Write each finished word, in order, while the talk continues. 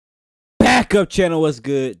backup channel was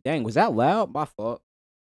good. Dang, was that loud? My fault.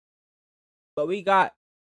 But we got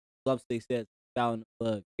Slump6s Foulin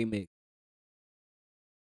remix.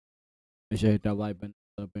 Make sure you hit that like button,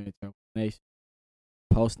 information.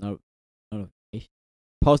 Post notifications.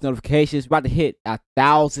 Post notifications. About to hit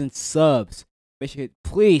 1,000 subs. Make sure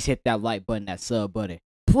please hit that like button, that sub button.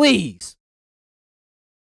 Please.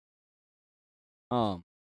 Slump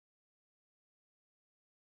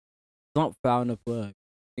Foulin plug.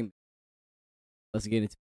 Let's get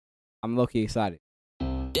into it. I'm low-key excited.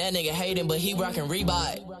 That nigga hating, but he rockin'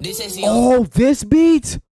 Reebok. This SEO. Oh, this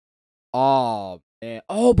beat? Oh, man.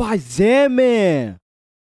 Oh, by Zaman.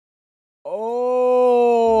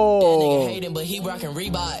 Oh. That nigga hating, but he rockin'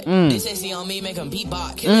 Reebok. This SEO on me, make him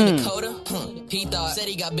beatbox. Killing Dakota. He thought. Said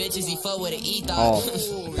he got bitches, he fuck with an E-thought.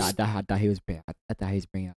 Oh, I thought he was bad. I thought he was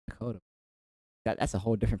bringing out Dakota. That's a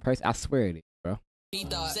whole different person. I swear it is, bro. He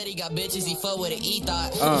thought. Said he got bitches, he fuck with an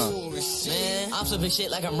E-thought. Man, I'm flipping shit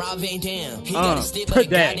like I'm Rob Van Dam. He got a stick by the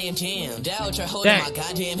goddamn jam. That try holding my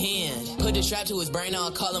goddamn hand. Put the strap to his brain, I'll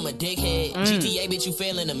call him a dickhead. GTA, bitch, you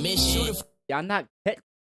failing the mission. Y'all not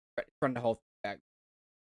from the whole thing back.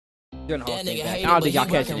 That nigga hating, I don't but think y'all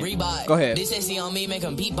he catching rockin' it. Reebok. Go ahead. This SE on me, make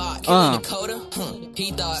him beatbox. Killing Dakota.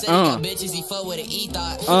 He thought. Said he got bitches, he fuck with an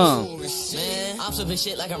E-thought. Man, I'm flipping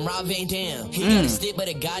shit like I'm Rob Van Dam. He got a stick by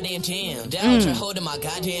the goddamn jam. That try holding my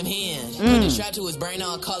goddamn hand. Put the strap to his brain,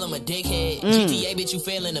 I'll call him a dickhead. GTA, bitch, you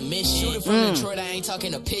failing the mission. Shooter from Detroit, I ain't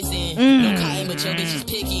talking to pissing. No cotton, but your bitch is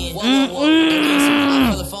picking. Whoa, whoa, whoa. Don't kiss me. I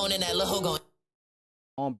call the phone and that little hoe going.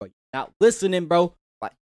 Bro, not listening, bro.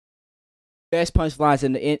 Like best punchlines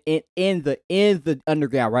in the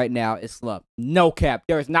underground right now is Slump. No cap.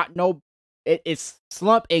 There is not no. It's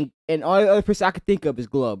Slump and all the other person I could think of is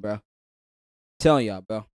Glove, bro. I'm telling y'all,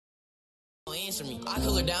 bro. Answer me. I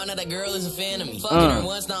cool her down, now that girl is a fan of me. Fucking her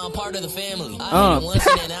once, now I'm part of the family. I hit her once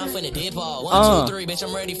and then I'm finna dip off. 1, 2, 3, bitch,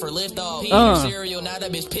 I'm ready for lift off. He eat her cereal, now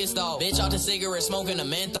that bitch pissed off. Bitch off the cigarette, smoking a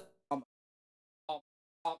menthol.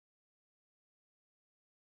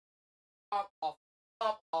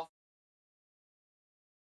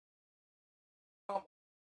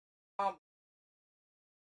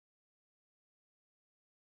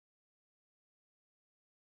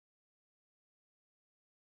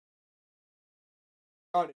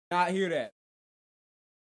 Y'all did not hear that.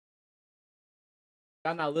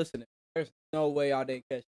 Y'all not listening. There's no way y'all didn't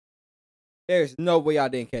catch it. There's no way y'all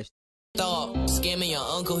didn't catch it. Thought, scamming your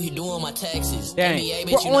uncle, he doing my taxes. Dang. NBA,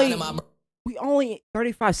 bitch, you not in my... We only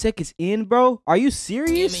 35 seconds in, bro. Are you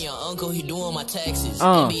serious? Scamming your uncle, he doing my taxes.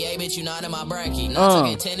 NBA, bitch, you not in my bracket. Not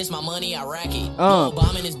talking tennis, my money, I rack it. No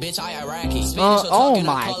bombing this bitch, I Iraqi. Oh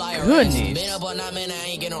my goodness. Been up all night, man, I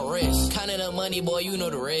ain't get no rest. Counting the money, boy, you know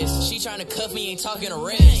the rest. She trying to cuff me, ain't talking to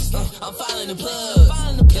rest. I'm filing the plug. I'm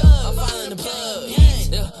filing the plug. I'm filing the plug.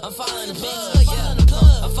 I'm filing the plug.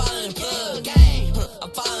 I'm filing the plug. I'm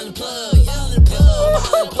filing the plug. I'm filing the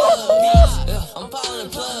plug. I'm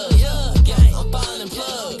filing the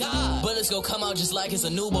plug. Bullets go come out just like it's a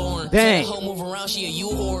newborn. Dang. Whole move around, she a you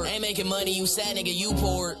whore. Ain't making money, you sad nigga, you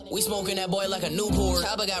poor. We smoking that boy like a Newport.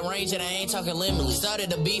 Chopper got range and I ain't talking limitless. Started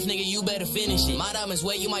the beef, nigga, you better finish it. My diamonds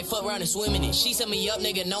wet, you might fuck around and swim in it. She set me up,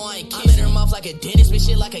 nigga, no I ain't kissing. I'm in her mouth like a dentist, bitch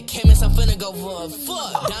shit like a chemist. I'm finna go for a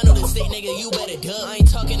fuck. Down to the stick, nigga, you better duck. I ain't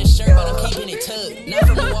talking the shirt, but I'm keeping it tucked. Not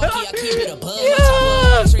from Milwaukee, I keep it above.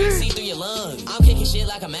 My top of you see through your lungs. I'm kicking shit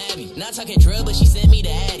like I'm Abby. Not talking drug, but she sent me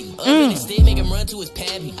the Addy. Up in the stick, make him run to his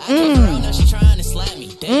pappy. I kick her out, now she trying to slap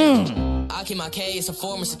me. Damn. I keep my K, it's a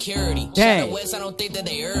form of security. Shout out West, I don't think that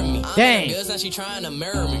they heard me. I'm in her goods, now she trying to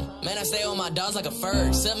mirror me. Man, I stay on my dogs like a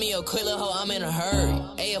fur. Set me a quick little hoe, I'm in a hurry.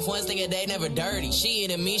 AF1s thinking they never dirty. She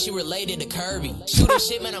and me, she related to Kirby. Shooting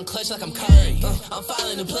shit, man, I'm clutch like I'm Curry. I'm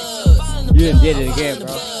filing the plug. You did it again,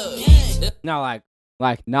 bro. Not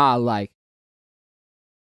like.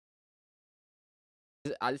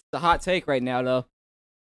 It's a hot take right now, though.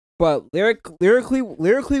 But lyrically,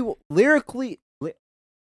 bro.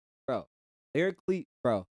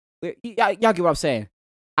 Y'all get what I'm saying.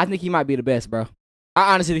 I think he might be the best, bro.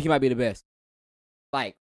 I honestly think he might be the best.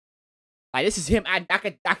 Like this is him. I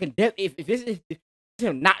can if this is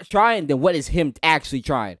him not trying, then what is him actually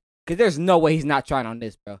trying? Because there's no way he's not trying on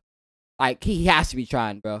this, bro. Like he has to be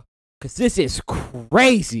trying, bro. Because this is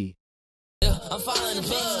crazy. I'm following the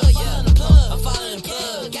plug. I'm following the plug. I'm following the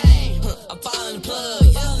plug. I'm following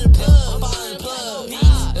the plug.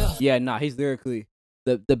 Yeah, nah, he's lyrically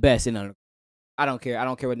the best in under. I don't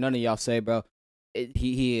care what none of y'all say, bro.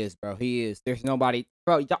 He is, bro. He is. There's nobody,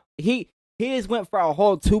 bro. He just went for a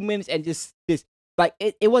whole 2 minutes and just like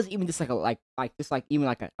it wasn't even just like even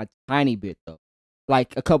like a tiny bit though,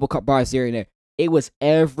 like a couple bars here and there. It was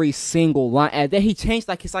every single line, and then he changed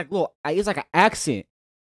like it's like little, it's like an accent,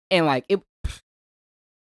 and like it.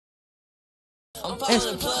 I'm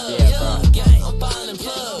falling plug, yeah, I'm falling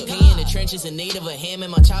plug. He in the trenches in need of a ham in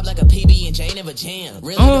my chop like a PB and J never jam.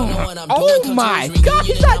 Really don't know what I'm doing. Oh my God,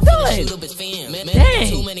 he's not done. Dang.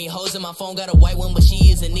 Too many hoes in my phone, got a white one, but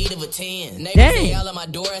she is in need of a 10. Neighbors they all at my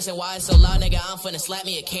door, I said why it's so loud, nigga. I'm finna slap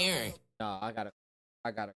me a Karen. No, I gotta.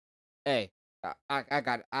 Hey, I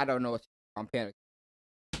don't know what I'm panicking.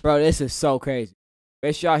 Bro, this is so crazy.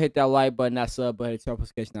 Make sure y'all hit that like button, that sub button, turn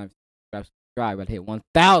notification on, subscribe, but hit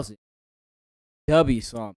 1,000 W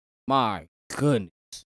song. My goodness.